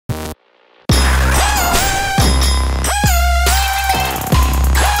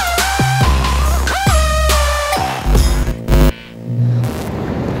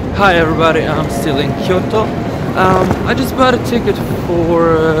Hi everybody, I'm still in Kyoto. I just bought a ticket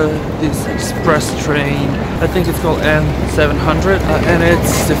for this express train. I think it's called N700 and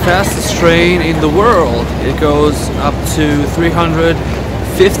it's the fastest train in the world. It goes up to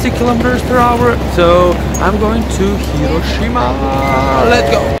 350 kilometers per hour. So I'm going to Hiroshima.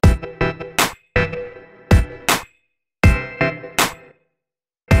 Let's go!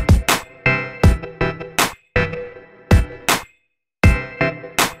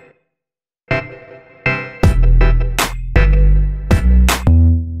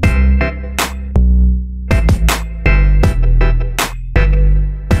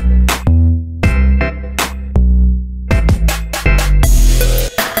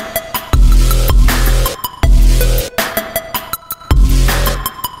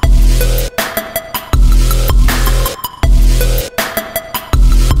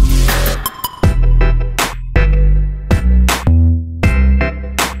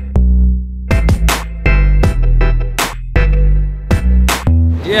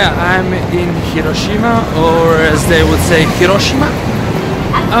 Yeah, I'm in Hiroshima, or as they would say, Hiroshima.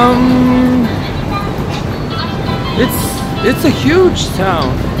 It's a huge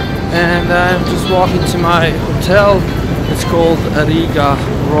town, and I'm just walking to my hotel. It's called Riga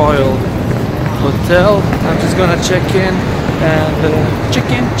Royal Hotel. I'm just gonna check in and check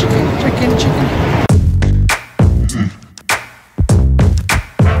in.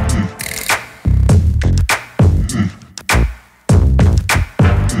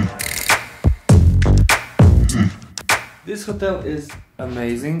 This hotel is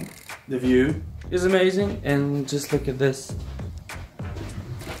amazing, the view is amazing, and just look at this.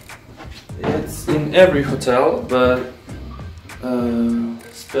 It's in every hotel, but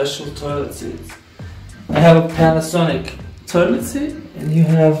special toilet seats. I have a Panasonic toilet seat, and you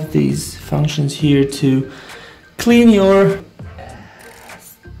have these functions here to clean your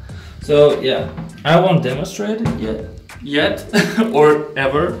ass. So yeah, I won't demonstrate it yet or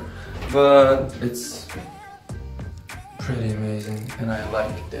ever, but it's pretty amazing, and I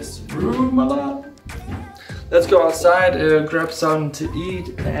like this room a lot. Let's go outside, grab something to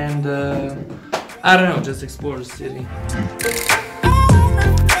eat, and I don't know, just explore the city.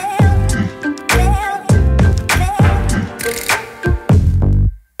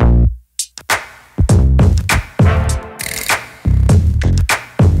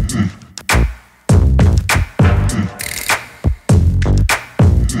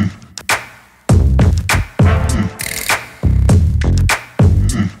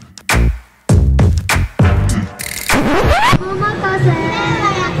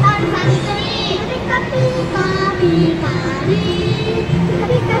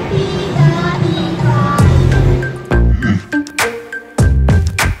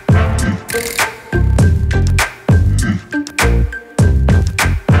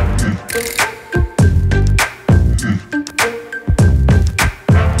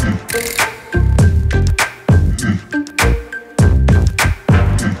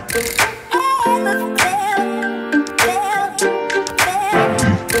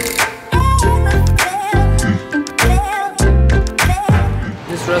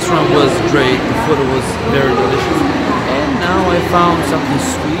 This restaurant was great, the food was very delicious, and now I found something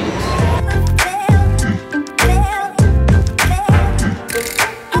sweet.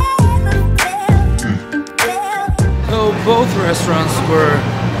 So both restaurants were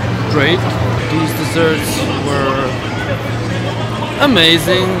great. These desserts were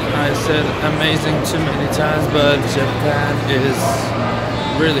amazing. I said amazing too many times, but Japan is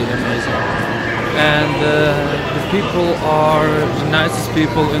really amazing. And the people are the nicest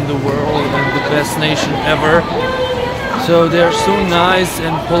people in the world and the best nation ever. So they're so nice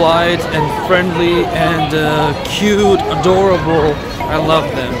and polite and friendly and cute, adorable. I love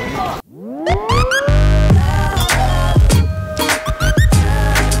them.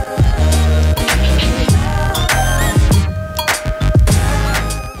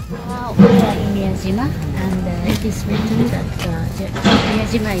 We are in Miyajima, and it is written that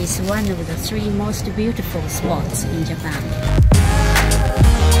Miyajima is one of the 3 most beautiful spots in Japan.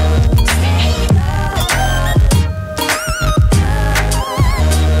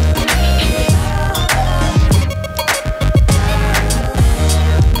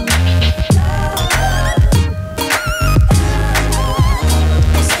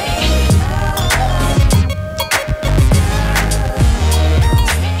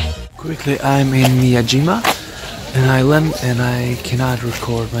 Quickly, I'm in Miyajima, an island, and I cannot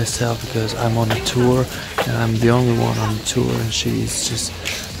record myself because I'm on a tour and I'm the only one on the tour, and she's just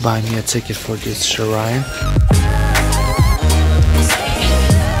buying me a ticket for this shrine.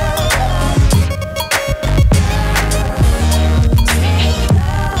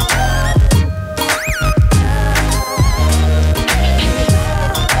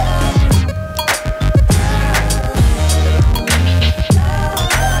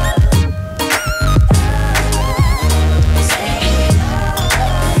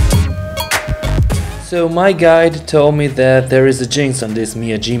 So my guide told me that there is a jinx on this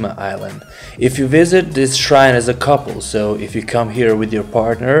Miyajima island. If you visit this shrine as a couple, so if you come here with your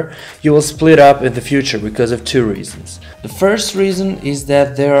partner, you will split up in the future because of two reasons. The first reason is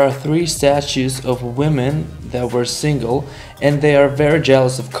that there are 3 statues of women that were single and they are very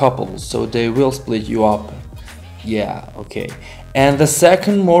jealous of couples, so they will split you up. Yeah, okay. And the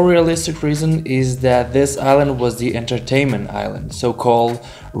second, more realistic reason is that this island was the entertainment island, so-called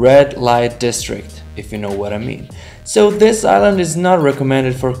red light district, if you know what I mean. So this island is not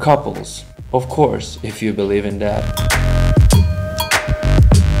recommended for couples, of course, if you believe in that.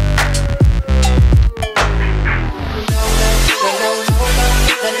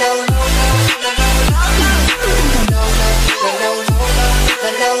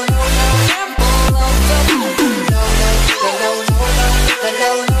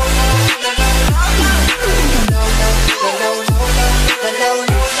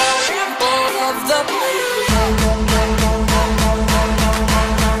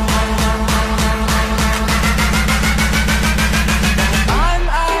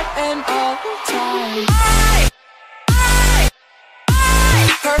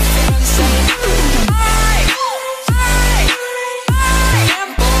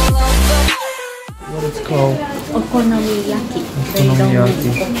 What it's called? Okonomiyaki.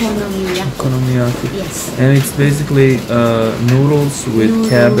 Okonomiyaki. Yes. And it's basically noodles with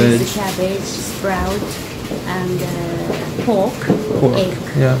cabbage, sprout, and pork, egg.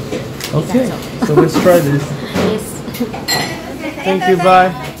 Yeah. Okay. That's all. So let's try this. Yes. Thank you.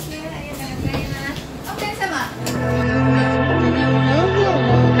 Bye.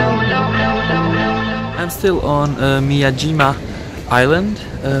 I'm still on Miyajima Island.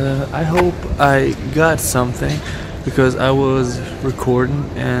 I hope I got something because I was recording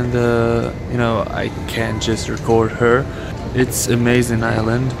and you know, I can't just record her. It's amazing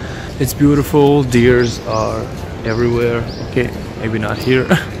island. It's beautiful. Deers are everywhere. Okay, maybe not here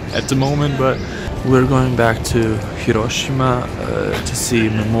at the moment, but we're going back to Hiroshima to see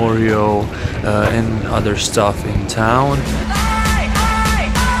memorial and other stuff in town.